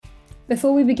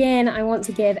Before we begin, I want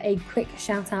to give a quick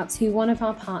shout out to one of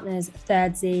our partners,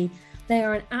 Third Z. They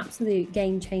are an absolute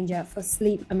game changer for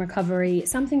sleep and recovery,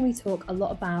 something we talk a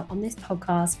lot about on this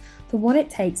podcast for what it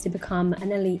takes to become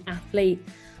an elite athlete.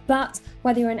 But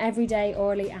whether you're an everyday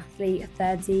or elite athlete,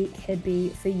 Third Z could be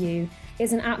for you.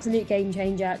 It's an absolute game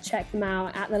changer. Check them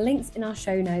out at the links in our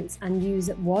show notes and use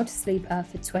WOD Sleeper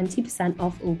for 20%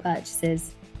 off all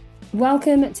purchases.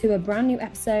 Welcome to a brand new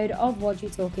episode of What You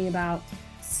Talking About.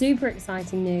 Super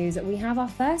exciting news. We have our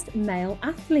first male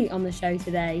athlete on the show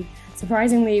today.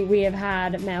 Surprisingly, we have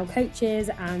had male coaches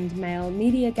and male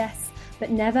media guests, but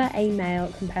never a male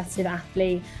competitive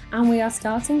athlete. And we are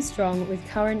starting strong with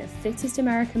current Fittest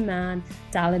American Man,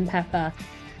 Dallin Pepper.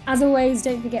 As always,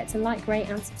 don't forget to like, rate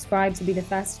and subscribe to be the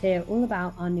first to hear all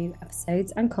about our new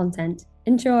episodes and content.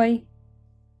 Enjoy.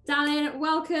 Dallin,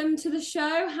 welcome to the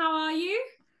show. How are you?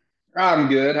 I'm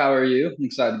good. How are you? I'm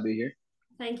excited to be here.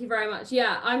 Thank you very much.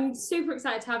 Yeah, I'm super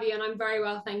excited to have you and I'm very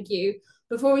well, thank you.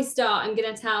 Before we start, I'm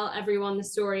going to tell everyone the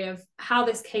story of how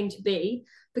this came to be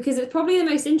because it's probably the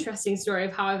most interesting story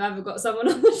of how I've ever got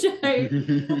someone on the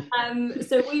show.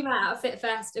 So we met at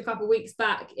FitFest a couple of weeks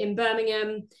back in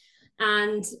Birmingham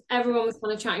and everyone was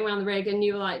kind of chatting around the rig and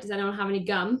you were like, does anyone have any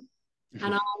gum?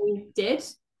 And I did,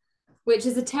 which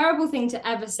is a terrible thing to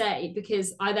ever say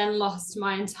because I then lost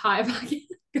my entire bag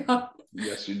of gum.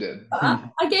 Yes, you did.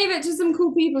 I gave it to some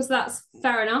cool people, so that's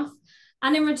fair enough.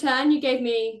 And in return, you gave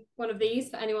me one of these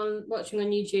for anyone watching on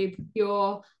YouTube,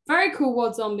 your very cool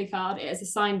WOD Zombie card. It is a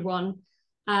signed one.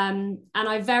 And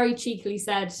I very cheekily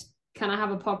said, can I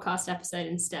have a podcast episode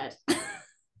instead?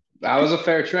 That was a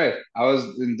fair trade. I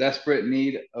was in desperate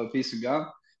need of a piece of gum,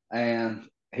 and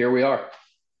here we are.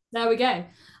 There we go.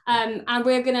 And I'm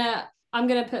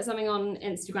gonna put something on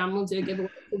Instagram. We'll do a giveaway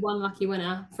for one lucky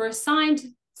winner for a signed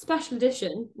special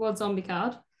edition WOD Zombie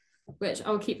card, which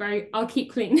I'll keep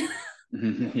clean.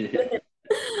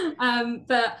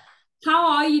 But how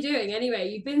are you doing anyway?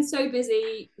 You've been so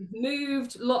busy,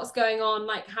 moved, lots going on.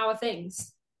 Like, how are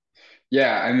things?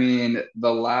 Yeah, I mean,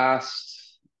 the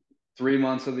last 3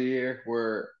 months of the year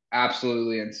were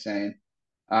absolutely insane.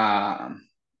 I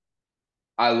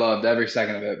loved every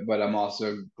second of it, but I'm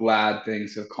also glad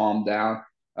things have calmed down.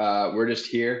 We're just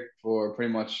here for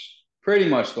pretty much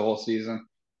the whole season.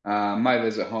 Might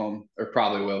visit home, or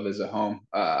probably will visit home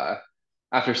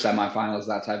after semifinals,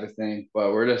 that type of thing.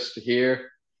 But we're just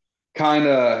here, kind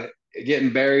of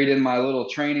getting buried in my little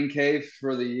training cave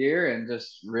for the year, and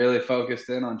just really focused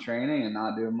in on training and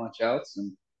not doing much else,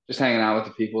 and just hanging out with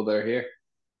the people that are here.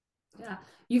 Yeah,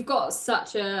 you've got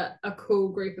such a cool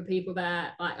group of people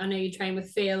there. Like, I know you train with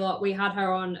Fee a lot. We had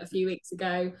her on a few weeks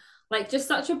ago. Like, just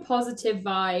such a positive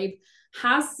vibe.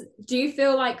 Do you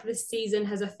feel like this season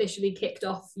has officially kicked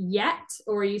off yet,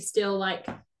 or are you still like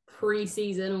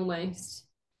pre-season almost?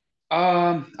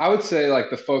 I would say like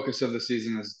the focus of the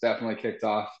season has definitely kicked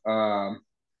off.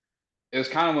 It was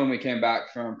kind of when we came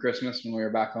back from Christmas when we were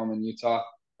back home in Utah,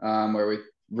 where we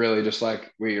really just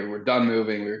like we were done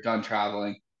moving, we were done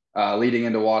traveling, leading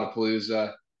into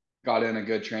Wadapalooza, got in a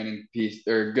good training piece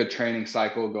or good training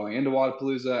cycle going into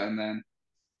Wadapalooza, and then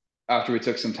after we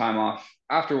took some time off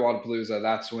after Wadapalooza,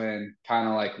 that's when kind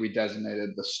of like we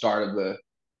designated the start of the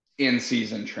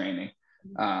in-season training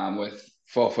with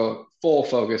full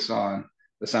focus on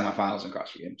the semifinals and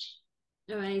CrossFit Games.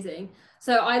 Amazing.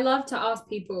 So I love to ask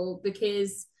people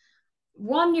because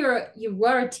one, you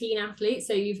were a teen athlete,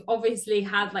 so you've obviously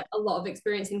had like a lot of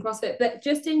experience in CrossFit, but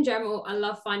just in general, I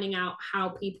love finding out how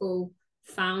people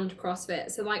found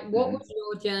CrossFit. So like, what was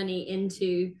your journey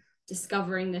into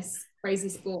discovering this crazy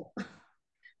sport?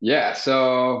 Yeah,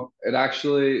 so it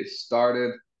actually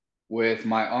started with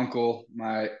my uncle.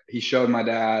 He showed my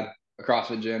dad a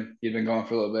CrossFit gym. He'd been going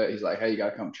for a little bit. He's like, "Hey, you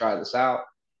gotta come try this out."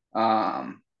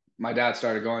 My dad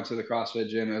started going to the CrossFit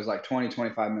gym. It was like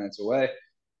 25 minutes away.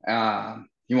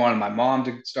 He wanted my mom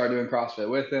to start doing CrossFit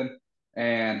with him.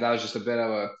 And that was just a bit of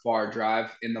a far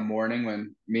drive in the morning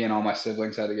when me and all my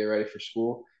siblings had to get ready for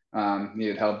school.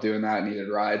 Needed help doing that, needed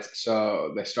rides.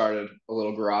 So they started a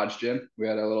little garage gym. We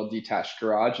had a little detached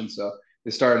garage. And so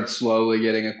they started slowly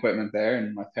getting equipment there.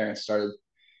 And my parents started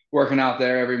working out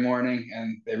there every morning.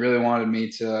 And they really wanted me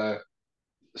to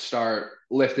start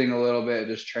lifting a little bit,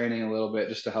 just training a little bit,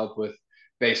 just to help with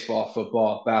baseball,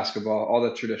 football, basketball, all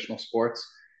the traditional sports.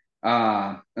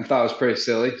 And thought it was pretty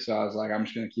silly. So I was like, I'm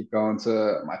just going to keep going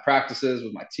to my practices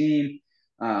with my team.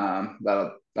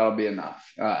 That'll be enough.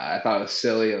 I thought it was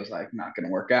silly. I was like, not going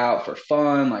to work out for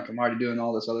fun. Like I'm already doing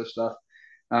all this other stuff.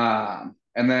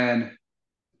 And then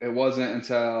it wasn't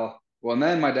until, well, and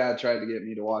then my dad tried to get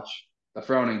me to watch the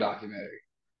Froning documentary.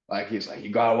 Like he's like, you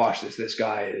got to watch this. This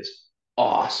guy is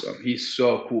awesome. He's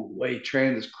so cool. The way he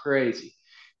trains is crazy.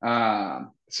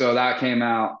 So that came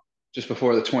out just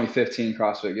before the 2015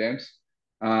 CrossFit Games.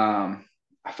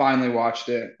 I finally watched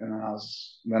it, and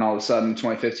then all of a sudden,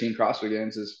 2015 CrossFit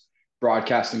Games is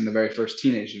broadcasting the very first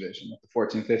teenage division, like the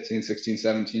 14, 15, 16,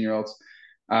 17-year-olds.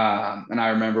 And I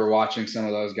remember watching some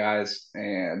of those guys,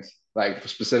 and like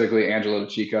specifically Angelo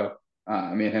DeChico.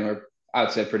 Me and him are, I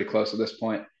would say, pretty close at this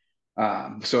point.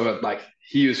 So like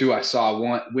he was who I saw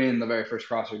win the very first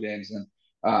CrossFit Games, and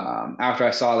after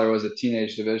I saw there was a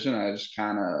teenage division, I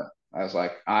was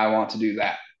like, I want to do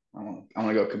that. I want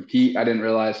to go compete. I didn't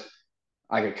realize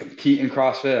I could compete in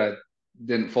CrossFit. I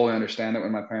didn't fully understand it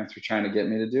when my parents were trying to get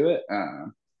me to do it.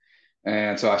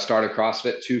 And so I started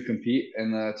CrossFit to compete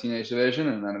in the teenage division,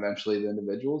 and then eventually the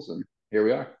individuals, and here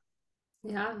we are.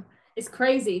 Yeah, it's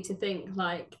crazy to think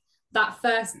like that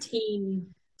first teen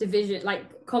division,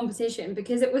 like competition,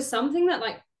 because it was something that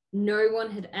like no one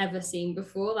had ever seen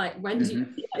before. Like when do you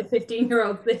see like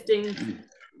 15-year-olds lifting,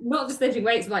 not just lifting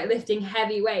weights, but like lifting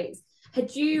heavy weights?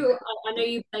 Had you, I know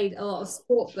you played a lot of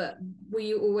sport, but were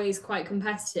you always quite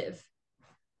competitive?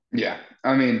 Yeah,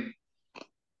 I mean,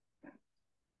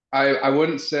 I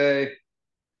wouldn't say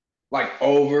like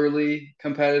overly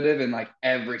competitive in like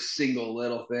every single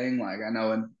little thing. Like I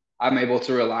know, and I'm able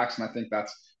to relax, and I think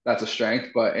that's a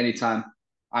strength. But anytime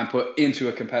I'm put into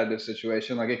a competitive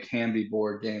situation, like it can be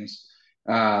board games,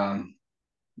 um,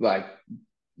 like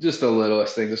just the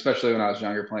littlest things, especially when I was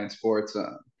younger playing sports.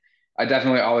 I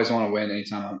definitely always want to win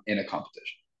anytime I'm in a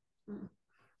competition.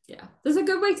 Yeah, there's a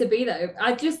good way to be though.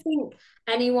 I just think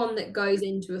anyone that goes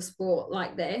into a sport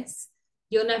like this,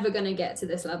 you're never going to get to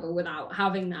this level without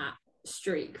having that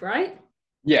streak, right?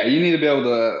 Yeah, you need to be able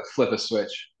to flip a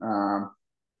switch.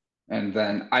 And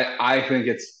then I think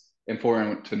it's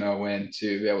important to know when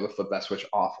to be able to flip that switch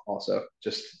off also,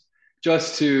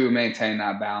 just to maintain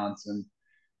that balance. And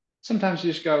sometimes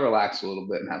you just gotta relax a little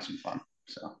bit and have some fun.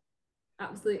 So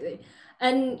Absolutely.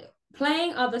 And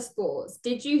playing other sports,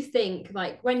 did you think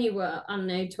like when you were, I don't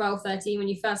know, 12, 13, when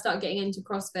you first started getting into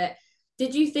CrossFit,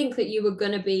 did you think that you were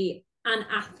going to be an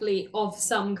athlete of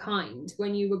some kind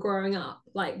when you were growing up?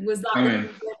 Like, was that I the mean,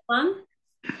 plan?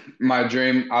 my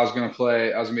dream, I was gonna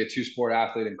be a two-sport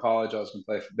athlete in college. I was gonna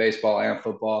play baseball and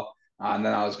football. And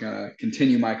then I was gonna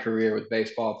continue my career with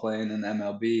baseball playing in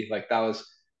MLB. Like that was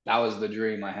the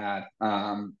dream I had.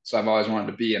 So I've always wanted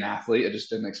to be an athlete. I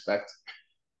just didn't expect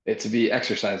it to be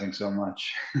exercising so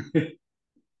much.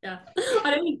 Yeah.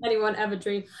 I don't think anyone ever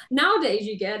dreamed. Nowadays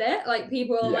you get it. Like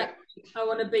people are Yeah. like, I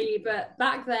want to be, but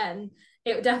back then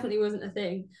it definitely wasn't a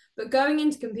thing. But going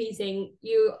into competing,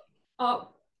 you are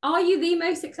are you the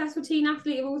most successful teen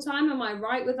athlete of all time? Am I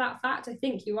right with that fact? I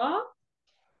think you are.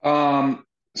 Um,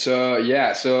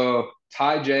 so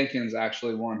Ty Jenkins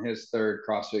actually won his third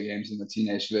CrossFit Games in the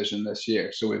teenage division this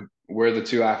year. So we're the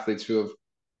two athletes who have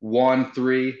won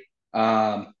three.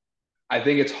 Um, I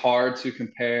think it's hard to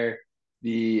compare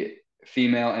the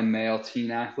female and male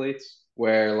teen athletes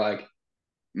where like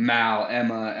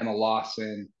Emma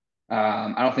Lawson.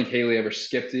 I don't think Haley ever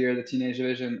skipped a year of the teenage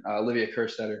division. Olivia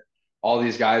Kerstetter. All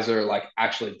these guys are like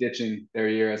actually ditching their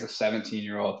year as a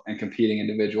 17-year-old and competing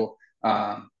individual.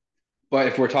 But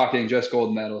if we're talking just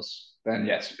gold medals, then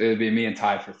yes, it would be me and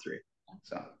Ty for three.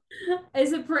 So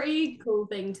It's a pretty cool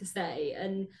thing to say.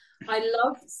 And I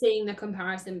love seeing the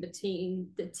comparison between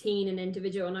the teen and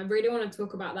individual. And I really want to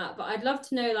talk about that. But I'd love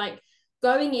to know, like,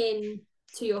 going in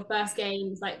to your first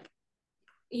games, like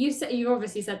you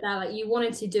obviously said that, like you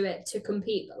wanted to do it to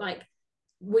compete, but like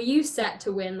were you set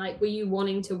to win? Like, were you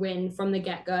wanting to win from the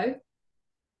get-go?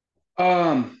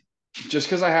 just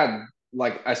because I had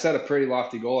like I set a pretty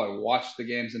lofty goal. I watched the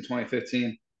games in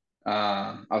 2015.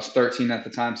 I was 13 at the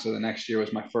time, so the next year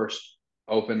was my first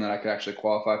open that I could actually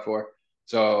qualify for.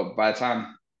 So by the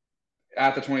time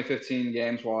at the 2015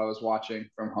 games while I was watching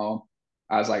from home,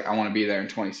 I was like, I want to be there in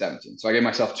 2017. So I gave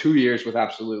myself 2 years with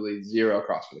absolutely zero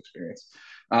CrossFit experience.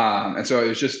 And so it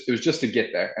was just to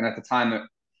get there. And at the time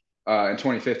in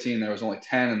 2015, there was only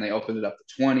 10 and they opened it up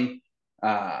to 20.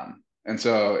 And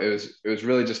so it was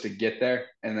really just to get there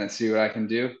and then see what I can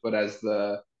do. But as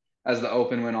the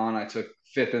open went on, I took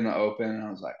fifth in the open and I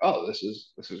was like, oh, this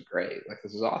is great. Like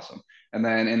this is awesome. And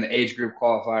then in the age group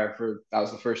qualifier for that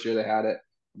was the first year they had it.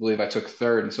 I believe I took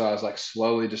third. And so I was like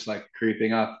slowly just like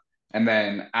creeping up. And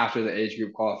then after the age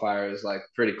group qualifier, it was like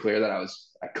pretty clear that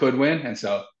I could win. And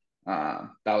so that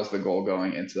was the goal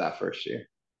going into that first year.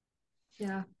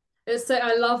 Yeah, it's so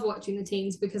I love watching the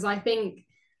teams because I think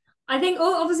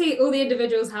obviously all the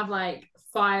individuals have like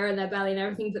fire in their belly and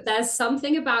everything, but there's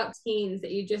something about teens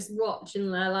that you just watch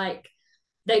and they're like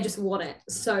they just want it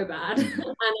so bad and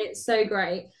it's so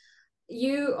great.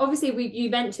 you obviously you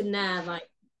mentioned there like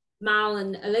Mal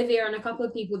and Olivia and a couple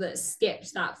of people that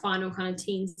skipped that final kind of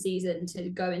teen season to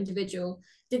go individual.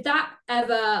 Did that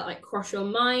ever like cross your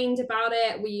mind about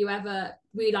it? Were you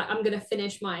like, I'm gonna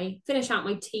finish out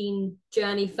my teen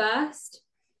journey first?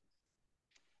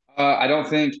 I don't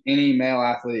think any male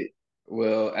athlete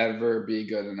will ever be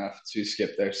good enough to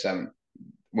skip their seven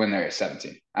when they're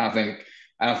 17. I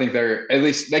don't think they're, at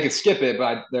least they could skip it,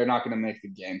 but they're not going to make the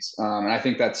games. And I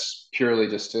think that's purely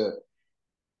just to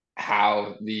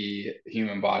how the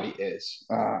human body is,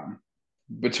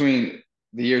 between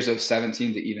the years of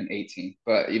 17 to even 18,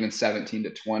 but even 17 to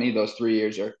 20, those 3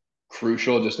 years are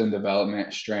crucial just in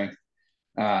development, strength.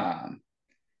 Um,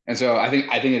 and so I think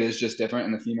it is just different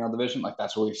in the female division. Like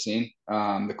that's what we've seen.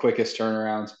 The quickest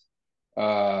turnaround,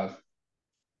 uh,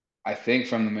 I think,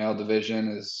 from the male division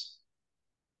is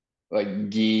like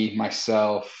Guy,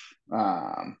 myself,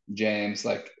 James.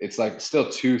 Like it's like still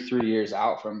 2-3 years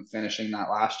out from finishing that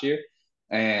last year,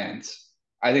 and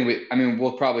I mean,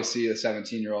 we'll probably see a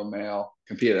 17-year-old male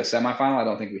compete at a semifinal. I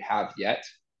don't think we have yet.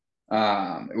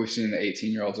 We've seen the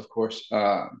 18-year-olds, of course.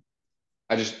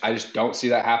 I just don't see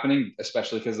that happening,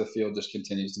 especially because the field just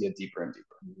continues to get deeper and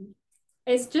deeper.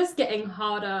 It's just getting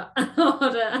harder and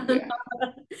harder and Yeah.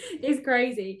 harder. It's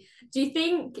crazy. Do you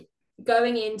think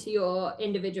going into your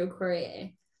individual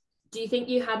career, do you think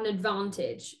you had an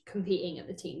advantage competing at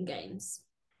the team games?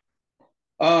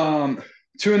 Um,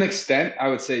 to an extent, I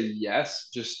would say yes.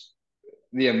 Just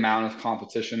the amount of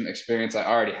competition experience I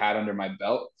already had under my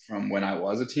belt from when I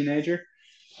was a teenager.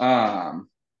 Um,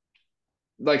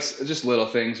 like just little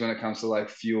things when it comes to like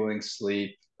fueling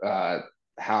sleep,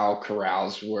 how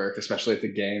corrals work, especially at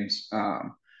the games.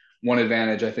 One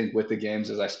advantage I think with the games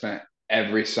is I spent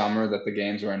every summer that the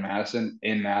games were in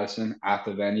Madison at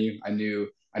the venue. I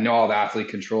know all the athlete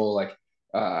control, like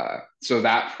so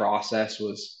that process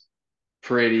was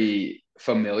pretty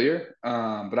familiar.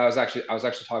 But I was actually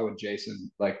talking with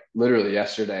Jason like literally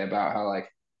yesterday about how like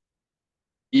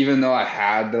even though I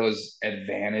had those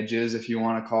advantages, if you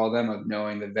want to call them, of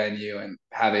knowing the venue and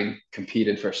having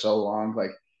competed for so long, like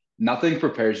nothing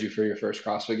prepares you for your first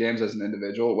CrossFit games as an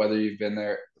individual, whether you've been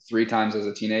there 3 times as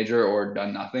a teenager or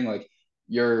done nothing, like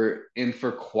you're in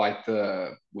for quite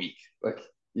the week. Like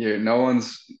you're no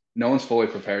one's fully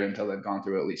prepared until they've gone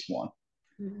through at least one.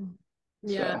 Mhm.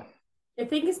 Yeah. So I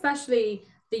think especially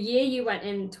the year you went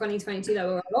in 2022, there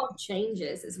were a lot of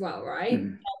changes as well, right?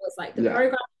 mhm. There was like the Yeah.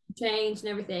 program change and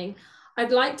everything.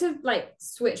 I'd like to like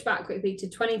switch back quickly to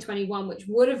 2021, which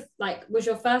would have like was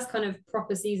your first kind of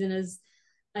proper season as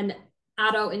an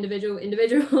adult individual.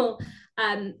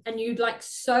 And you'd like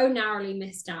so narrowly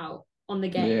missed out on the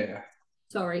game. Yeah.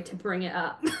 Sorry to bring it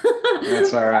up.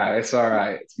 That's all right. It's all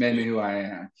right. It's made me who I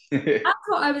am. That's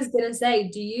what I was gonna say.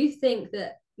 Do you think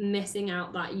that missing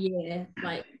out that year,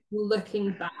 like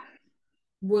looking back,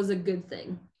 was a good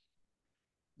thing?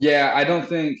 Yeah, I don't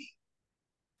think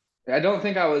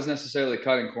I was necessarily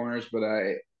cutting corners, but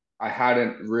I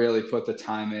hadn't really put the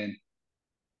time in,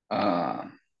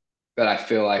 um, that I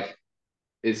feel like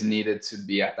is needed to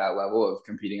be at that level of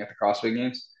competing at the CrossFit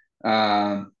Games.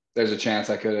 There's a chance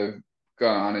I could have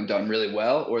gone and done really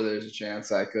well, or there's a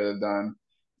chance I could have done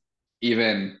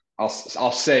even I'll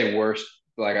say worse.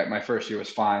 Like my first year was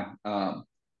fine.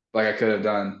 Like I could have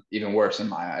done even worse in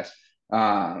my eyes.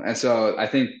 And so I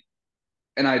think,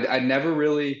 and I never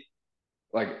really,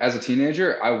 like as a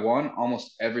teenager, I won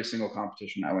almost every single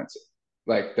competition I went to.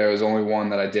 Like there was only one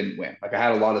that I didn't win. Like I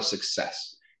had a lot of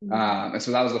success. Mm. And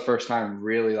so that was the first time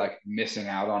really like missing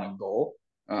out on a goal,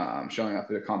 showing up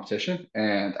at a competition.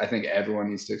 And I think everyone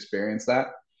needs to experience that.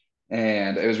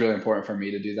 And it was really important for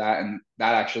me to do that. And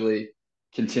that actually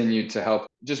continued to help.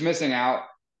 Just missing out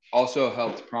also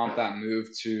helped prompt that move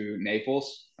to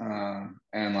Naples,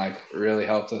 and like really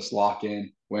helped us lock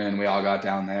in when we all got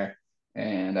down there.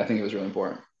 And I think it was really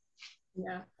important.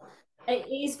 Yeah. It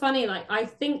is funny, like I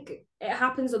think it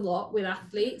happens a lot with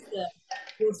athletes that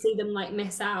you'll see them like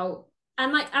miss out.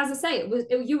 And like as I say,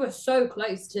 you were so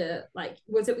close to like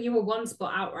was it you were one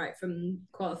spot out right from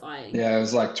qualifying. Yeah, it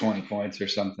was like 20 points or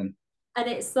something. And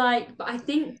it's like, but I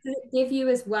think does it give you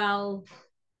as well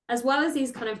as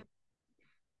these kind of,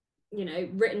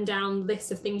 written down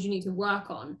lists of things you need to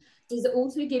work on, does it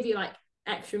also give you like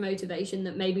extra motivation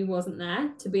that maybe wasn't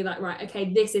there to be like, right,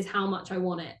 okay, this is how much I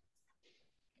want it.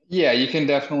 Yeah, you can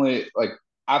definitely like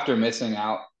after missing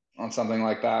out on something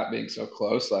like that, being so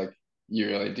close, like you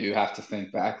really do have to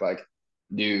think back, like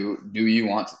do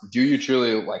you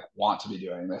truly like want to be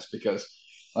doing this? Because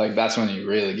like that's when you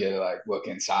really get to like look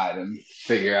inside and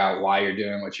figure out why you're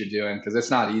doing what you're doing because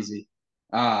it's not easy.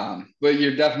 But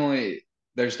you're definitely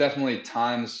there's definitely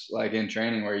times like in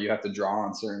training where you have to draw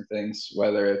on certain things,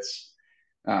 whether it's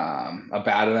a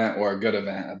bad event or a good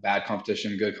event, a bad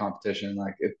competition, good competition.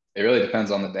 Like it really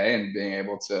depends on the day, and being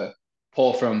able to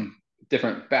pull from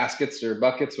different baskets or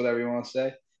buckets, whatever you want to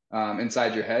say,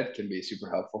 inside your head can be super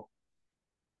helpful.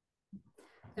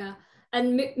 Yeah.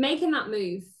 And making that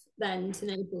move then to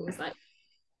Naples, like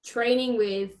training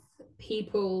with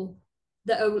people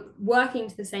that are working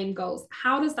to the same goals,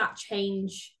 how does that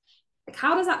change? Like,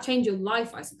 how does that change your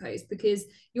life, I suppose? Because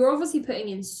you're obviously putting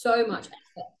in so much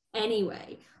effort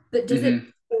anyway, but does it Mm-hmm.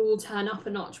 all turn up a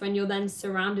notch when you're then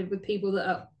surrounded with people that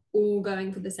are all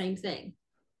going for the same thing?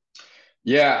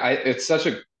 Yeah, it's such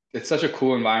a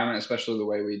cool environment, especially the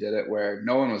way we did it, where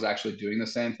no one was actually doing the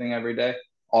same thing every day.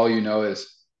 All you know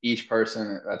is each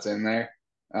person that's in there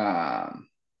um,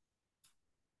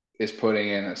 is putting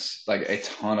in like a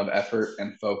ton of effort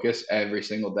and focus every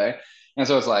single day. And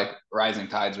so it's like rising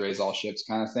tides raise all ships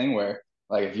kind of thing, where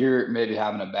like if you're maybe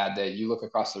having a bad day, you look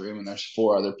across the room and there's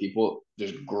four other people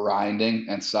just grinding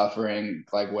and suffering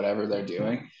like whatever they're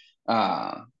doing.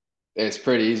 Um, it's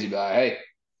pretty easy to be like, hey,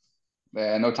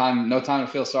 man, no time to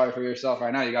feel sorry for yourself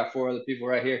right now. You got four other people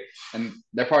right here, and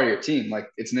they're part of your team. Like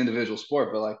it's an individual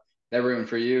sport, but like they're rooting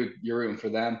for you, you're rooting for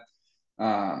them.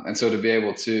 And so to be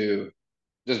able to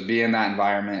just be in that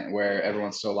environment where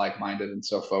everyone's so like-minded and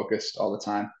so focused all the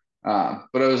time.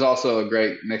 But it was also a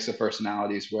great mix of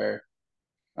personalities where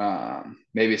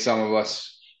maybe some of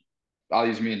us, I'll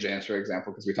use me and James for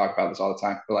example, because we talk about this all the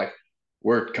time, but like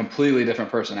we're completely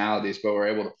different personalities, but we're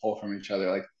able to pull from each other.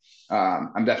 Like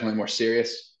I'm definitely more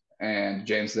serious, and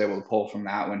James is able to pull from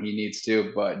that when he needs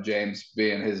to. But James,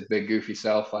 being his big goofy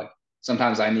self, like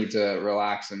sometimes I need to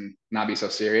relax and not be so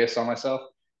serious on myself,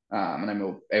 and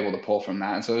I'm able to pull from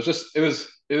that. And so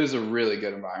it was a really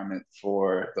good environment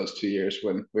for those 2 years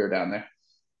when we were down there.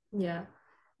 Yeah.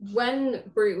 When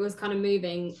Brute was kind of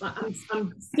moving, like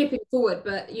I'm skipping forward,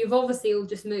 but you've obviously all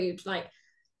just moved. Like,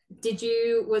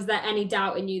 was there any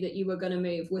doubt in you that you were going to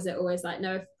move? Was it always like,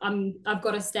 no, if I've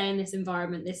got to stay in this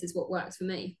environment, this is what works for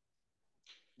me?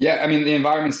 Yeah, I mean the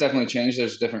environment's definitely changed.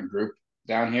 There's a different group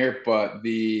down here, but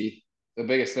the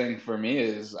biggest thing for me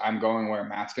is I'm going where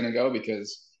Matt's going to go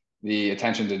because the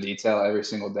attention to detail every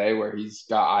single day where he's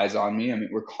got eyes on me. I mean,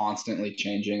 we're constantly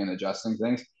changing and adjusting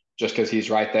things just because he's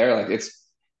right there. Like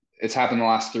it's happened the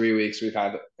last 3 weeks. We've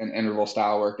had an interval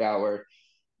style workout where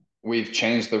we've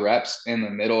changed the reps in the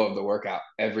middle of the workout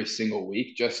every single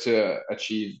week just to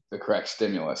achieve the correct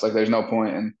stimulus. Like there's no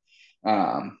point in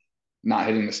not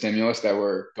hitting the stimulus that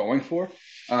we're going for.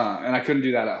 And I couldn't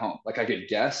do that at home. Like I could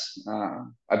guess.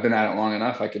 I've been at it long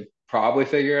enough. I could probably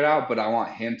figure it out, but I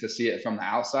want him to see it from the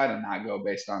outside and not go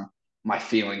based on my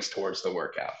feelings towards the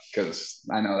workout because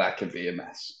I know that could be a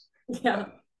mess. Yeah.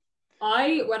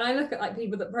 When I look at like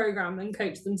people that program and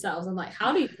coach themselves, I'm like,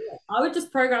 how do you do it? I would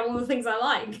just program all the things I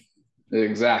like.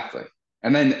 Exactly.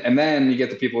 And then you get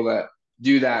the people that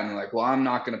do that and they're like, well, I'm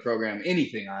not going to program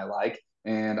anything I like,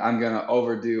 and I'm going to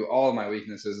overdo all of my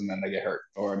weaknesses, and then they get hurt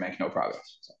or make no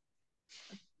progress.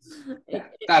 So, yeah,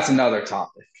 that's another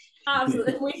topic.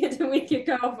 Absolutely, we could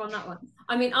go off on that one.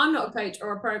 I mean, I'm not a coach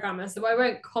or a programmer, so I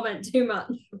won't comment too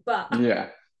much. But Yeah,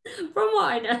 from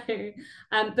what I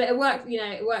know, but it works. You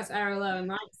know, it works for Ariel Owen,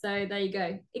 right? So there you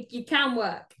go. It can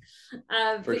work.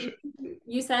 for But sure.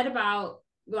 you said about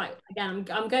like again,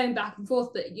 I'm going back and forth.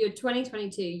 But you're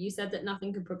 2022. You said that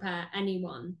nothing could prepare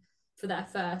anyone for their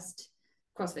first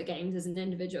CrossFit Games as an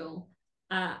individual.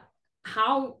 Uh,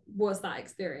 how was that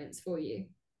experience for you?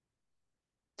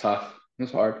 Tough. It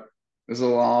was hard. It was a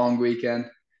long weekend.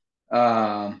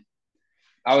 Um,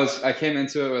 I came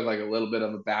into it with like a little bit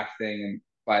of a back thing, and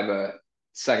by the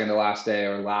second to last day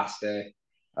or last day,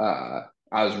 uh,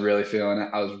 I was really feeling it.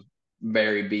 I was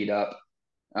very beat up.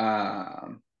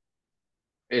 Um,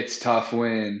 it's tough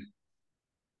when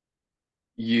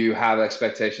you have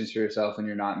expectations for yourself and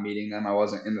you're not meeting them. I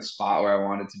wasn't in the spot where I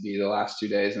wanted to be the last 2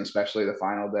 days, and especially the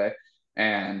final day,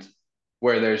 and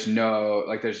where there's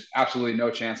absolutely no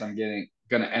chance I'm getting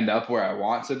gonna end up where I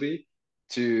want to be.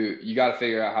 You got to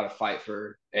figure out how to fight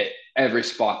for every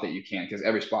spot that you can, because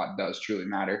every spot does truly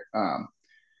matter.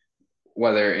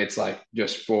 Whether it's like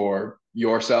just for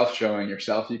yourself, showing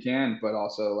yourself you can, but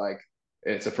also like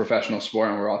it's a professional sport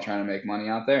and we're all trying to make money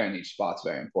out there, and each spot's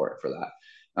very important for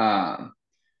that.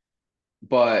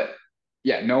 But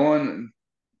yeah, no one,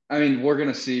 I mean, we're going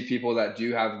to see people that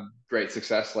do have great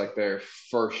success like their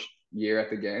first year at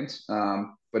the games.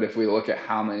 But if we look at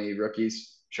how many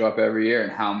rookies show up every year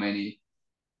and how many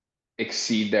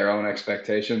exceed their own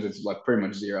expectations, it's like pretty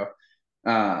much zero.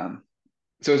 Um,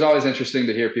 so it's always interesting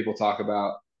to hear people talk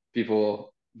about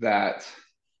people that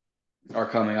are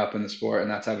coming up in the sport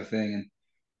and that type of thing, and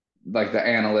like the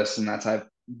analysts and that type,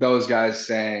 those guys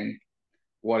saying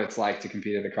what it's like to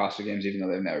compete at the CrossFit Games, even though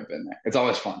they've never been there. It's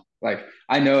always fun. Like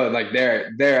I know, like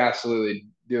they're absolutely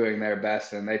doing their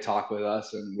best, and they talk with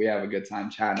us, and we have a good time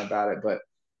chatting about it. But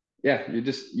yeah,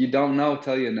 you don't know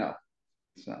till you know.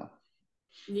 So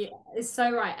Yeah, it's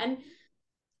so right. And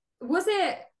was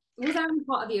it was there any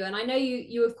part of you, and I know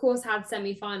you of course had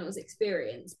semi-finals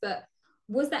experience, but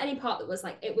was there any part that was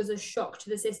like it was a shock to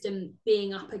the system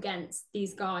being up against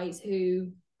these guys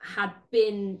who had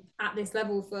been at this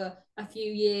level for a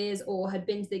few years or had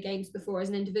been to the games before as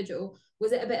an individual?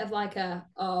 Was it a bit of like a,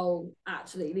 oh,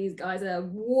 actually these guys are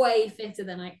way fitter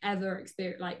than I ever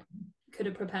experienced, like could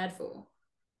have prepared for?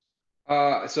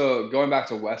 so going back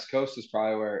to West Coast is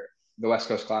probably where the West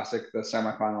Coast Classic, the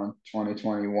semifinal in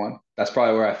 2021, that's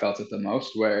probably where I felt it the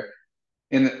most. Where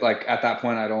like at that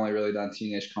point, I'd only really done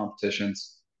teenage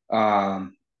competitions, and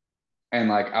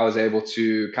like I was able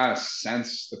to kind of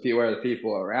sense where the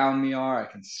people around me are.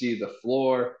 I can see the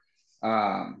floor,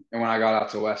 and when I got out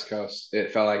to West Coast,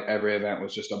 it felt like every event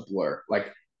was just a blur.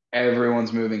 Like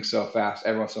everyone's moving so fast,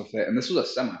 everyone's so fit, and this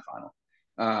was a semifinal.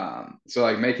 So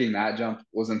like making that jump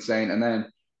was insane. And then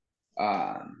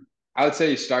I would say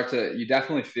you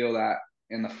definitely feel that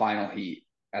in the final heat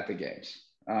at the games.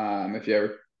 If you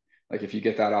ever if you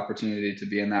get that opportunity to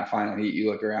be in that final heat,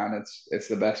 you look around, it's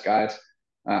the best guys.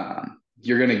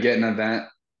 You're gonna get an event,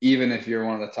 even if you're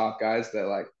one of the top guys, that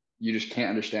like you just can't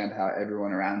understand how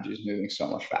everyone around you is moving so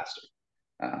much faster.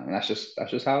 And that's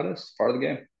just how it is. It's part of the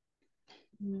game.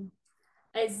 Mm.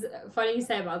 It's funny you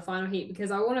say about the final heat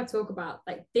because I want to talk about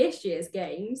like this year's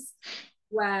games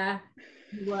where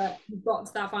you got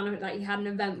to that final, like you had an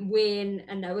event win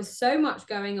and there was so much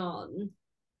going on.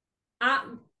 At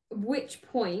which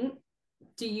point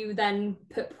do you then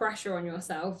put pressure on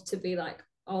yourself to be like,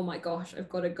 oh my gosh, I've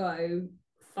got to go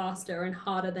faster and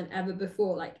harder than ever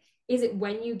before? Like, is it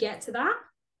when you get to that?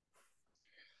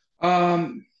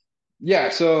 Um, yeah.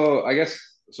 So I guess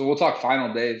we'll talk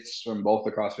final days from both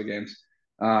the CrossFit Games.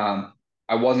 Um,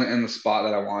 I wasn't in the spot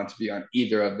that I wanted to be on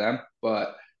either of them,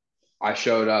 but I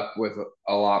showed up with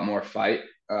a lot more fight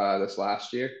this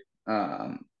last year.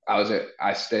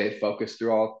 I stayed focused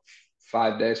through all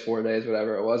 5 days, 4 days,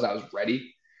 whatever it was. I was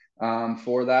ready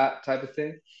for that type of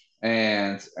thing.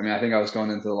 And I mean, I think I was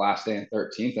going into the last day in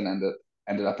 13th and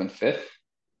ended up in fifth.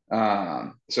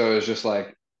 So it was just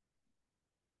like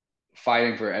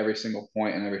fighting for every single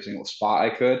point and every single spot I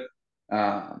could.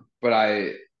 But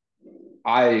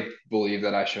I believe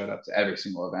that I showed up to every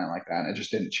single event like that, and it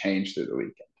just didn't change through the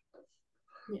weekend.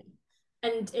 Yeah.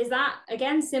 And is that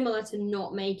again similar to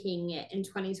not making it in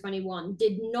 2021?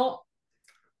 Did not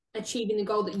achieving the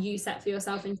goal that you set for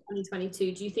yourself in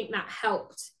 2022, do you think that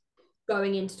helped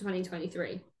going into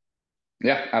 2023?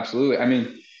 Yeah, absolutely. I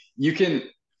mean, you can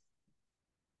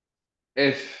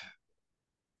if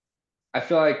I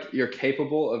feel like you're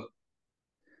capable of,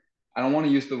 I don't want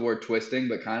to use the word twisting,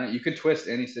 but kind of you could twist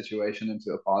any situation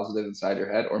into a positive inside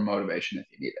your head or motivation if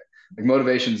you need it. Like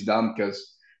motivation's dumb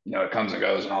because it comes and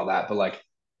goes and all that, but like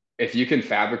if you can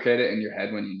fabricate it in your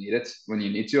head when you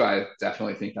need to, I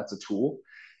definitely think that's a tool.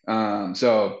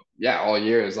 So yeah, all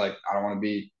year is like I don't want to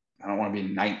be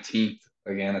 19th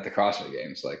again at the CrossFit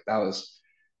Games. Like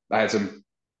I had some,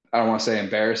 I don't want to say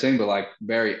embarrassing, but like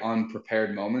very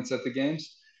unprepared moments at the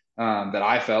games that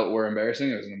I felt were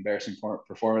embarrassing. It was an embarrassing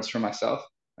performance for myself,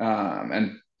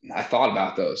 and I thought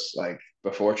about those like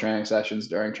before training sessions,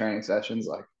 during training sessions,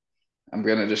 like I'm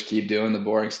gonna just keep doing the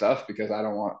boring stuff because I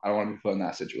don't want to be put in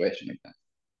that situation again.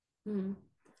 Mm.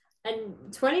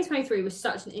 And 2023 was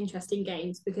such an interesting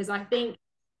games because I think,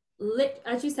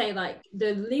 as you say, like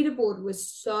the leaderboard was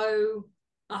so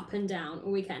up and down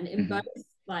all weekend in both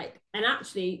Mm-hmm. like, and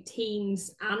actually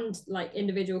teams and like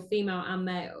individual female and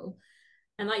male.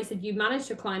 And like you said, you managed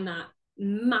to climb that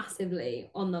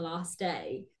massively on the last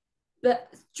day.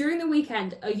 But during the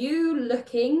weekend, are you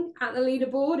looking at the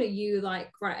leaderboard? Are you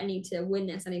like, right, I need to win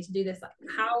this, I need to do this? Like,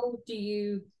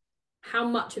 how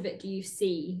much of it do you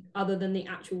see other than the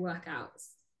actual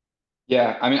workouts?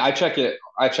 Yeah, I mean, I check it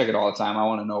all the time. I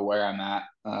want to know where I'm at,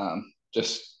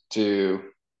 just to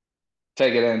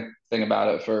take it in, think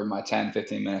about it for my 10,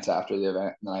 15 minutes after the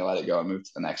event, and then I let it go and move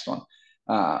to the next one.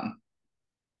 Um,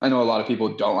 I know a lot of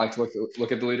people don't like to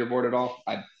look at the leaderboard at all.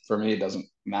 For me, it doesn't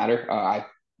matter. I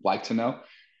like to know.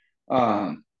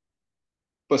 Um,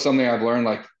 but something I've learned,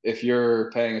 like if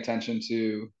you're paying attention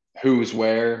to who's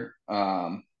where,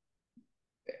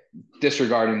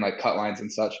 disregarding like cut lines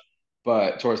and such,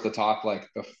 but towards the top, like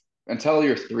until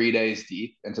you're 3 days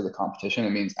deep into the competition,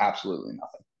 it means absolutely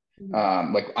nothing.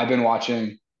 Mm-hmm. Like I've been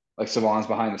watching. like Savon's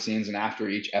behind the scenes, and after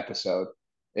each episode,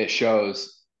 it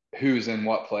shows who's in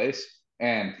what place.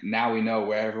 And now we know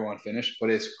where everyone finished, but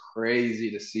it's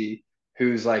crazy to see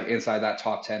who's like inside that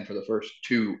top 10 for the first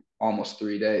two, almost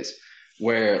 3 days,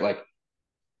 where like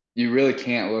you really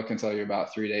can't look until you're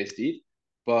about 3 days deep.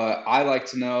 But I like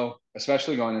to know,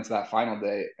 especially going into that final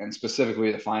day and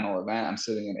specifically the final event, I'm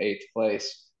sitting in eighth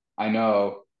place. I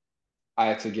know I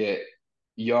have to get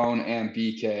Yon and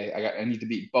BK. I need to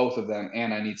beat both of them,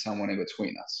 and I need someone in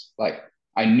between us. Like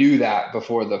I knew that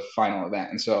before the final event,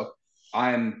 and so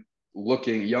I'm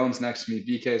looking. Yon's next to me.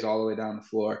 BK's all the way down the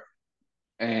floor,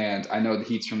 and I know the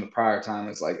heats from the prior time.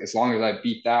 It's like as long as I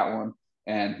beat that one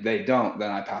and they don't,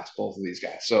 then I pass both of these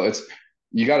guys. So it's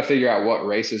you got to figure out what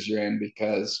races you're in,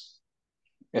 because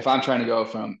if I'm trying to go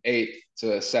from eighth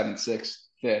to seventh, sixth,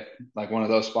 fifth, like one of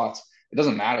those spots, it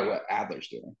doesn't matter what Adler's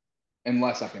doing,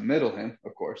 unless I can middle him,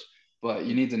 of course. But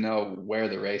you need to know where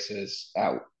the race is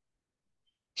at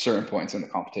certain points in the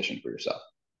competition for yourself.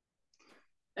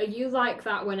 Are you like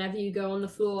that whenever you go on the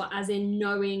floor, as in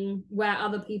knowing where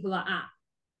other people are at?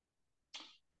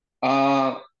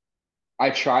 I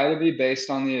try to be based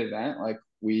on the event.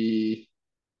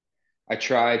 I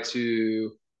try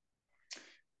to,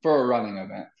 for a running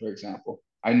event, for example,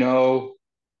 I know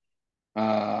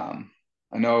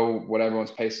what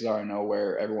everyone's paces are. I know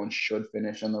where everyone should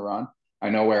finish in the run. I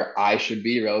know where I should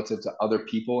be relative to other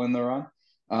people in the run.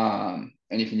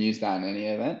 And you can use that in any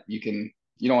event. You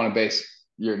don't want to base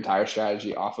your entire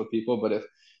strategy off of people, but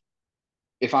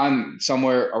if I'm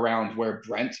somewhere around where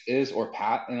Brent is or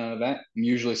Pat in an event, I'm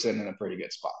usually sitting in a pretty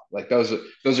good spot. Like those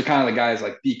are kind of the guys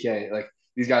like BK, like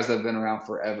these guys that have been around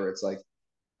forever. It's like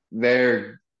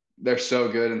they're they're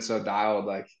so good and so dialed.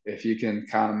 Like if you can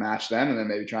kind of match them and then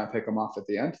maybe try and pick them off at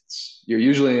the end, you're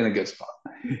usually in a good spot.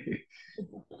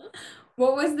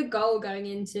 What was the goal going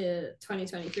into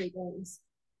 2023 games?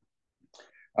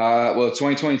 Well,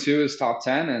 2022 is top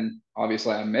 10, and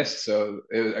obviously I missed. So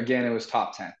it was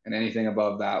top 10, and anything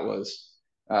above that was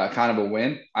kind of a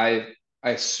win. I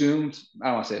assumed, I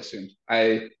don't want to say assumed,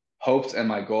 I hoped, and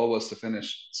my goal was to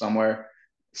finish somewhere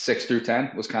 6 through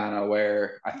 10 was kind of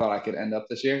where I thought I could end up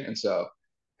this year. And so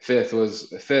fifth.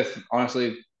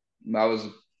 Honestly, that was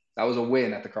that was a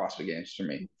win at the CrossFit Games for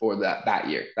me for that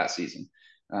year, that season.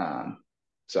 Um,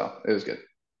 so it was good.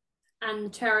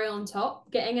 And cherry on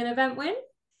top, getting an event win?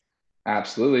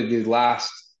 Absolutely. The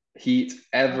last heat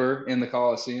ever in the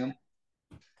Coliseum.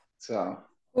 So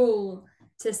Cool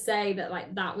to say that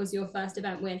like that was your first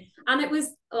event win. And it was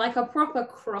like a proper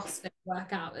CrossFit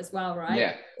workout as well, right? yeah,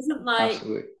 It wasn't like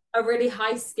absolutely. a really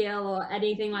high skill or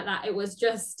anything like that. It was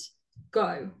just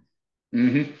go.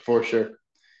 For sure.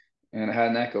 And I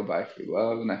had an echo bike. We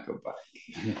love an echo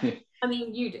bike. I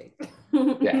mean, you do.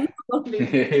 Yeah.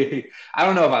 I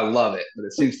don't know if I love it, but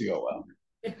it seems to go well.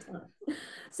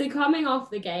 So coming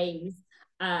off the games,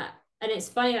 and it's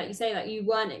funny that you say that you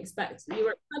were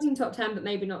expecting top 10, but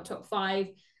maybe not top 5.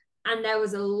 And there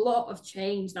was a lot of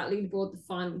change that leaderboard the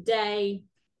final day.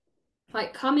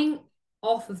 Like coming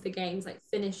off of the games, like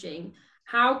finishing,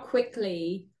 how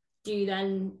quickly do you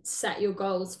then set your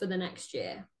goals for the next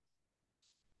year?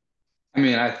 I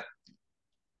mean,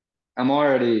 I'm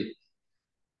already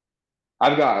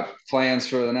I've got plans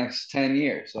for the next 10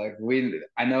 years.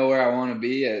 I know where I want to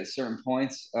be at certain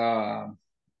points.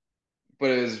 But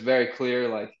it was very clear,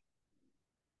 like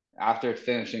after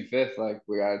finishing fifth, like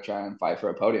we got to try and fight for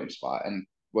a podium spot. And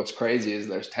what's crazy is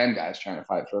there's 10 guys trying to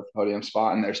fight for a podium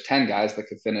spot, and there's 10 guys that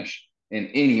could finish in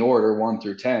any order 1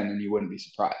 through 10, and you wouldn't be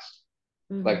surprised.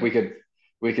 Mm-hmm. Like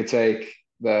we could take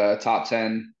the top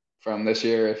 10 from this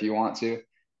year if you want to,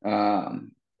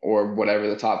 or whatever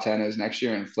the top 10 is next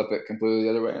year, and flip it completely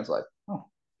the other way. And it's like, oh,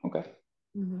 okay,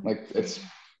 like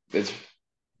it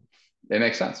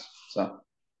makes sense. So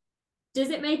does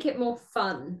it make it more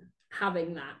fun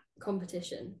having that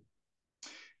competition?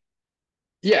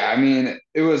 yeah, I mean,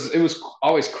 it was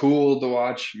always cool to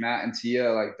watch Matt and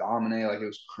Tia like dominate, like it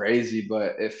was crazy,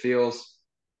 but it feels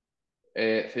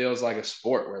like a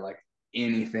sport where like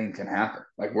anything can happen.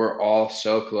 Like we're all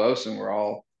so close and we're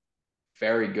all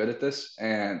very good at this,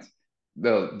 and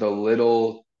the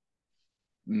little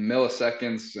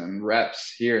milliseconds and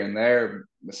reps here and there,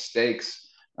 mistakes,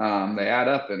 they add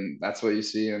up, and that's what you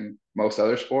see in most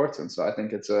other sports. And so I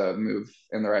think it's a move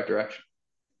in the right direction.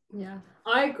 Yeah,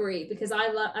 I agree, because I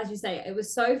love, as you say, it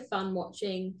was so fun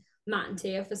watching Matt and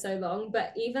Tia for so long.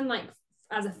 But even like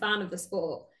as a fan of the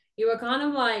sport, you were kind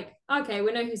of like, okay,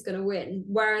 we know who's going to win.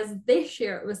 Whereas this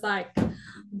year it was like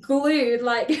glued,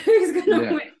 like who's going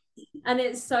to win? And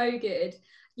it's so good.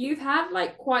 You've had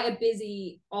like quite a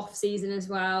busy off season as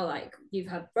well. Like you've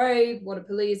had Rogue,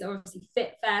 Waterpalooza, obviously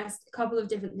Fit Fest, a couple of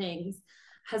different things.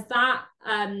 Has that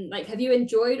like have you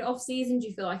enjoyed off season? Do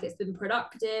you feel like it's been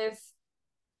productive?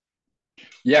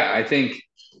 Yeah, I think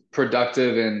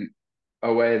productive in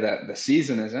a way that the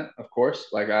season isn't, of course.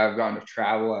 Like I've gotten to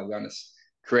travel, I've gotten to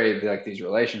create like these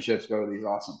relationships, go to these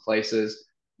awesome places,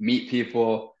 meet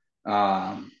people,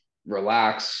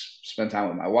 relax, spend time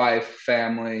with my wife,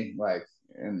 family, like,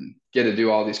 and get to do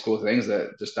all these cool things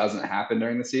that just doesn't happen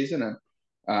during the season. And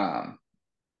um,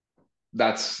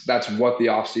 that's what the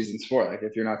off season's for. Like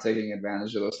if you're not taking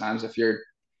advantage of those times, if you're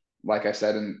like I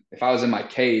said, and if I was in my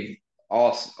cave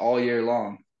all year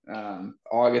long,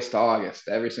 August to August,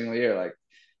 every single year, like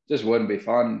just wouldn't be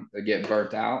fun to get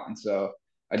burnt out. And so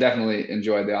I definitely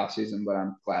enjoyed the off season, but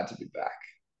I'm glad to be back.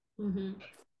 Mm-hmm.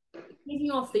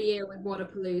 Kicking off the year with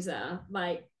Waterpalooza,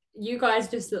 like you guys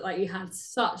just look like you had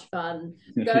such fun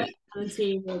going on the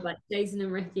team with like Jason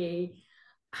and Ricky.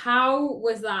 How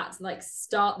was that to like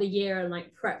start the year and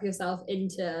like prep yourself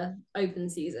into open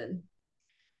season?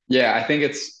 Yeah, I think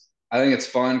it's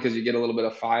fun because you get a little bit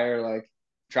of fire, like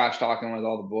trash talking with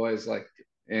all the boys, like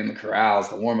in the corrals,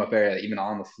 the warm up area, even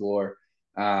on the floor.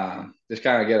 Just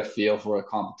kind of get a feel for a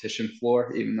competition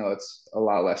floor, even though it's a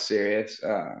lot less serious.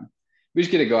 We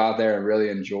just get to go out there and really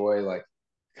enjoy like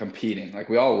competing. Like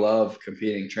we all love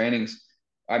competing. Trainings.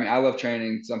 I mean, I love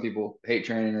training. Some people hate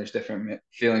training. There's different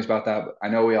feelings about that, but I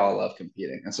know we all love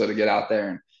competing. And so to get out there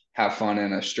and have fun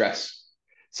in a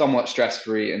somewhat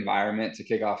stress-free environment to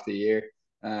kick off the year.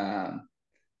 Um,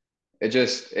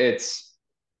 it's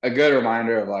a good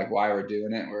reminder of like why we're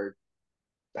doing it. We're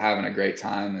having a great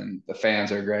time and the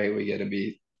fans are great. We get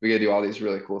to do all these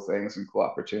really cool things and cool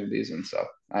opportunities. And so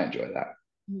I enjoy that.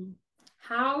 Mhm.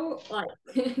 How like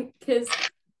because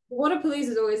Waterpalooza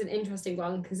is always an interesting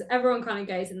one because everyone kind of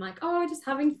goes and like, oh, just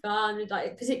having fun,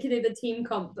 like particularly the team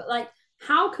comp, but like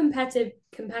how competitive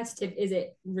is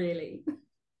it really?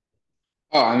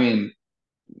 Oh, I mean,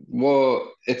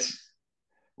 well,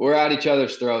 we're at each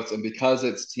other's throats, and because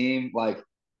it's team, like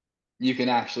you can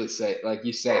actually say like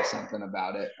you say something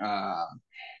about it.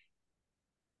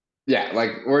 Yeah,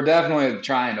 like we're definitely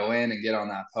trying to win and get on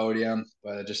that podium,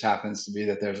 but it just happens to be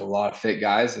that there's a lot of fit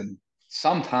guys, and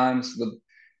sometimes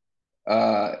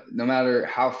no matter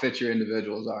how fit your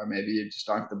individuals are, maybe you just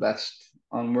aren't the best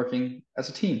on working as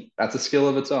a team. That's a skill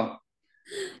of its own,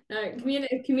 No,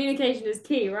 communication is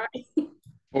key, right?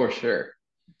 for sure.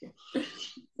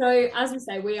 So as we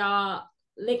say, we are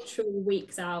literally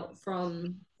weeks out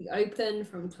from the Open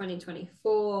from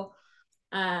 2024.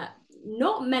 Uh,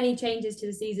 Not many changes to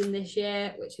the season this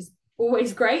year, which is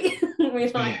always great. We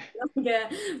like Yeah.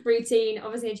 a routine,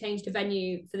 obviously a change to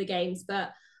venue for the games,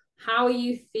 but how are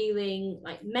you feeling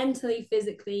like mentally,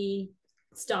 physically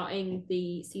starting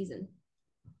the season?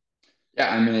 Yeah,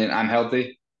 I mean, I'm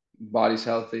healthy, body's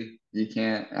healthy. You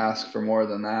can't ask for more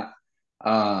than that.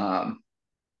 Um,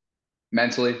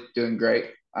 Mentally doing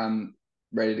great. I'm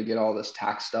ready to get all this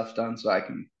tax stuff done so I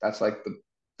can. That's like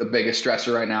the biggest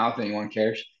stressor right now, if anyone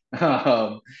cares.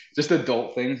 Just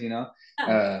adult things, you know. Yeah,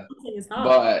 Uh, is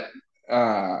hard.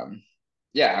 but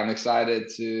yeah, I'm excited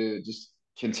to just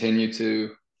continue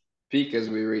to peak as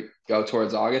we go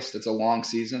towards August. It's a long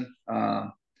season,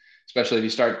 especially if you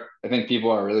start. I think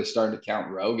people are really starting to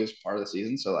count Rogue as part of the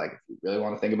season. So like, if you really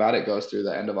want to think about it, it goes through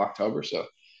the end of October. So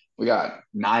we got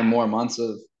 9 more months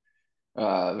of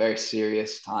very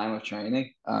serious time of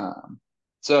training.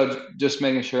 So just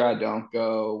making sure I don't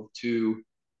go too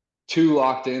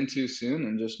locked in too soon,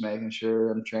 and just making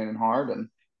sure I'm training hard and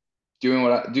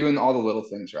doing all the little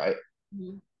things right.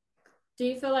 Mhm. Do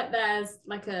you feel like there's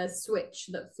like a switch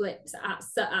that flips at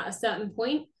a certain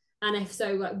point? And if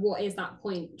so, like what is that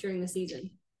point during the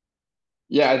season?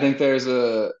 Yeah, I think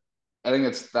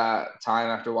it's that time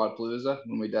after Wadapalooza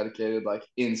when we dedicated like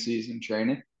in season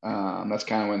training. That's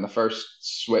kind of when the first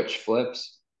switch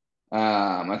flips.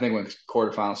 I think when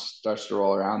quarterfinals starts to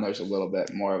roll around, there's a little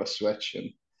bit more of a switch, and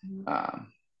Mhm.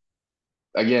 um,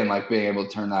 again, like being able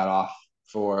to turn that off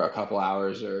for a couple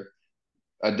hours or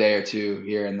a day or two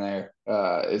here and there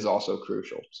is also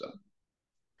crucial. So,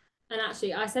 And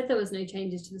actually, I said there was no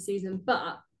changes to the season,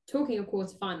 but talking of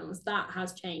quarterfinals, that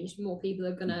has changed. More people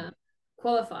are gonna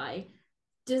qualify.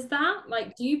 Does that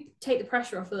like do you take the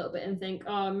pressure off a little bit and think,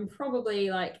 oh, I'm probably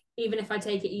like even if I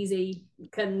take it easy,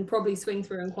 can probably swing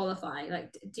through and qualify?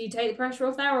 Like, do you take the pressure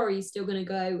off there, or are you still gonna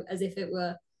go as if it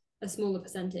were a smaller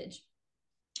percentage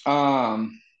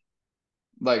um,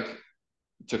 like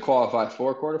to qualify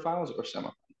for quarterfinals or semi.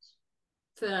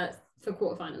 for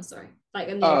quarterfinals? Sorry, like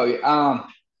in the Oh, yeah,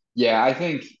 yeah. I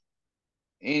think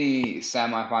any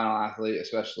semifinal athlete,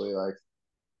 especially like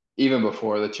even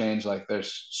before the change, like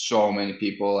there's so many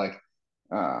people like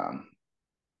um,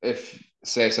 if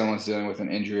say someone's dealing with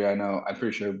an injury, I'm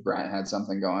pretty sure Brent had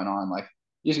something going on. Like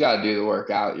you just got to do the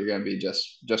workout. You're gonna be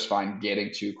just fine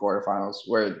getting to quarterfinals.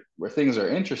 Where things are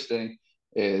interesting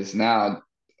is now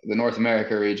the North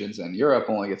America regions and Europe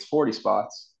only gets 40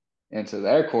 spots into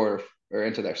their quarter or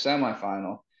into their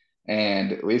semifinal,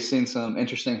 and we've seen some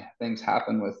interesting things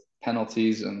happen with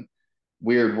penalties and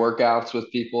weird workouts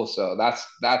with people. So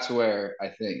that's where I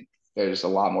think there's a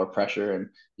lot more pressure, and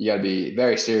you got to be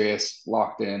very serious,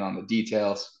 locked in on the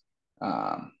details.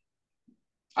 Um,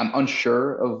 I'm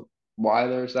unsure of why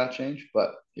there's that change,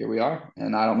 but here we are,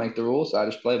 and I don't make the rules. I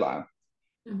just play by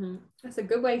That's a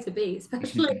good way to be, them.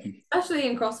 especially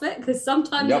in CrossFit, because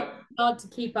sometimes it's Yep. hard to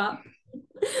keep up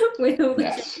with all the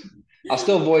changes. Yes. I'll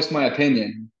still voice my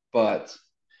opinion, but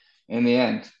in the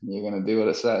end, you're gonna do what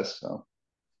it says. So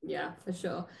Yeah, for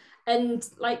sure. And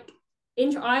like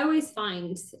I always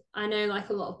find, I know like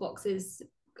a lot of boxes,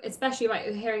 especially like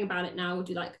hearing about it now, will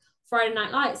do like Friday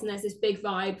night lights and there's this big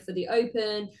vibe for the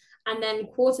open. And then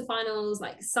quarterfinals,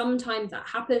 like sometimes that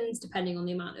happens depending on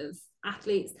the amount of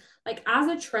athletes. Like as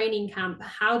a training camp,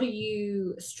 how do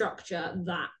you structure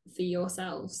that for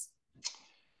yourselves?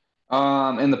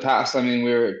 in the past, I mean,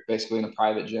 we were basically in a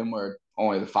private gym where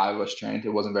only the five of us trained. It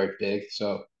wasn't very big,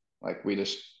 so like we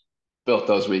just built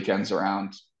those weekends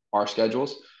around our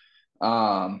schedules.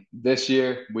 This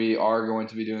year we are going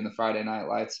to be doing the Friday night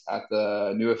lights at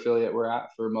the new affiliate we're at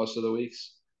for most of the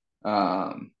weeks.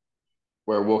 Um,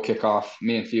 where we'll kick off,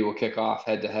 me and Fee will kick off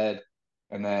head to head,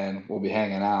 and then we'll be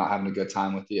hanging out, having a good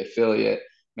time with the affiliate,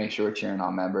 make sure we're cheering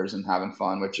on members and having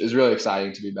fun, which is really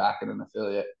exciting to be back in an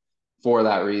affiliate for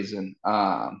that reason.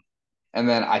 And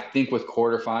then I think with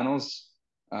quarterfinals,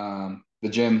 the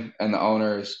gym and the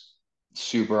owners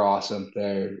super awesome.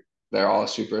 They're all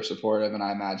super supportive, and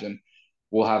I imagine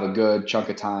we'll have a good chunk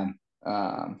of time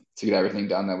to get everything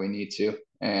done that we need to,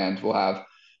 and we'll have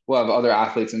other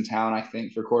athletes in town, I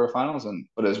think, for quarterfinals, and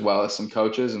but as well as some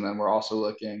coaches. And then we're also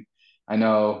looking. I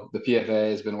know the PFA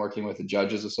has been working with the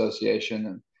Judges Association,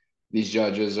 and these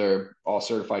judges are all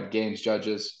certified games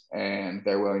judges, and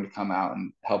they're willing to come out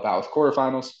and help out with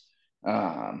quarterfinals.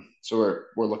 So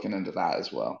we're looking into that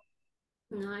as well.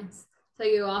 Nice. So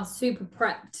you are super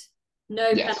prepped. No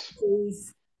Yes.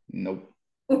 penalties. Nope.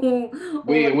 All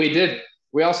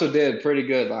We also did pretty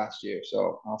good last year,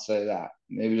 so I'll say that.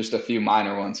 Maybe just a few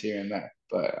minor ones here and there,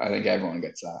 but I think everyone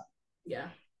gets that. yeah.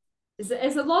 It's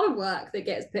a lot of work that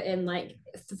gets put in, like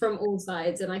from all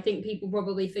sides. And I think people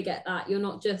probably forget that you're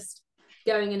not just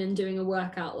going in and doing a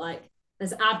workout, like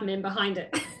there's admin behind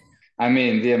it. I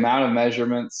mean, the amount of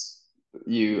measurements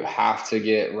you have to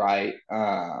get right,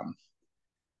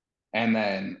 and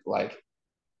then like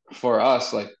for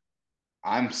us, like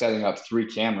I'm setting up three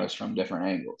cameras from different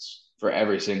angles for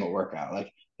every single workout.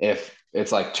 Like if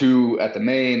it's like two at the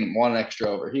main, one extra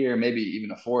over here, maybe even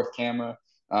a fourth camera.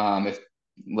 If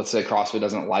let's say CrossFit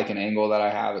doesn't like an angle that I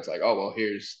have, it's like, oh well,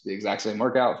 here's the exact same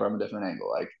workout from a different angle.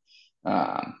 Like,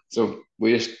 so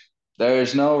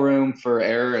there's no room for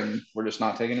error, and we're just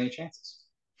not taking any chances.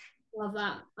 Love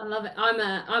that. I love it. I'm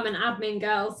an admin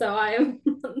girl, so I am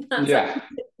that's like Yeah,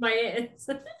 my ears.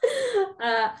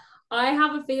 I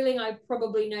have a feeling I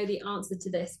probably know the answer to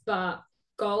this, but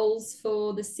goals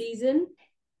for the season?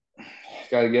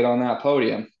 got to get on that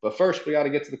podium, but first we got to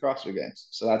get to the CrossFit Games.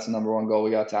 So that's the number one goal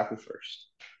we got to tackle first.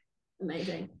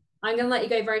 Amazing. I'm going to let you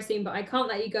go very soon, but I can't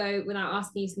let you go without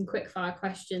asking you some quick fire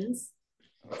questions.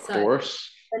 Of So course.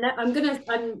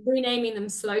 I'm renaming them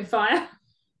slow fire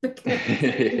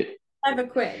because ever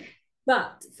quick.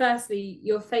 But firstly,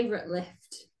 your favorite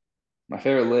lift. My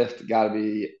favorite lift got to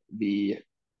be the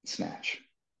snatch.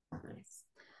 Nice.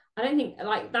 I don't think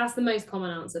like that's the most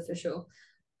common answer for sure.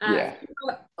 Yeah.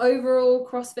 Overall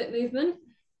CrossFit movement.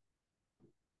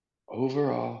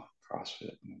 Overall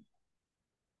CrossFit,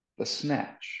 the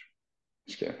snatch.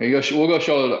 Just kidding. Here you go. We'll go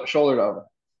shoulder to over.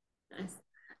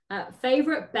 Nice.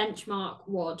 Favorite benchmark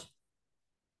WOD.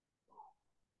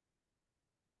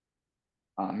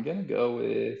 I'm gonna go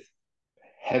with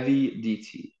heavy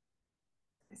DT.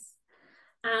 Nice.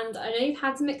 And I know you've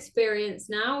had some experience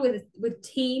now with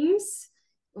teams.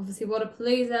 Obviously,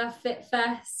 Wodapalooza, Fit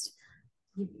Fest.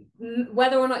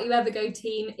 Whether or not you ever go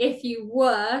team, if you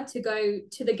were to go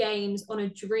to the games on a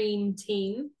dream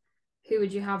team, who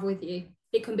would you have with you?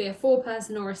 It can be a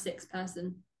 4-person or a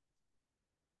 6-person.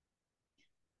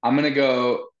 I'm gonna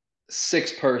go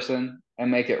 6-person and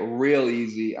make it real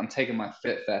easy. I'm taking my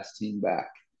Fit Fest team back.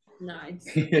 Nice.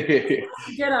 Good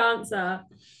answer.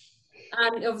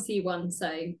 And obviously you won, so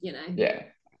you know. Yeah,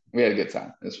 we had a good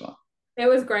time. It was fun. It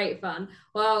was great fun.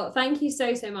 Well, thank you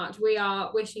so, so much. We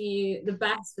are wishing you the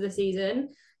best for the season.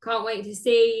 Can't wait to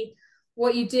see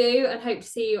what you do and hope to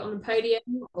see you on the podium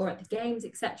or at the games,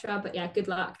 etc. But yeah, good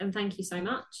luck and thank you so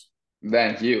much.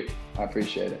 Thank you. I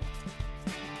appreciate it.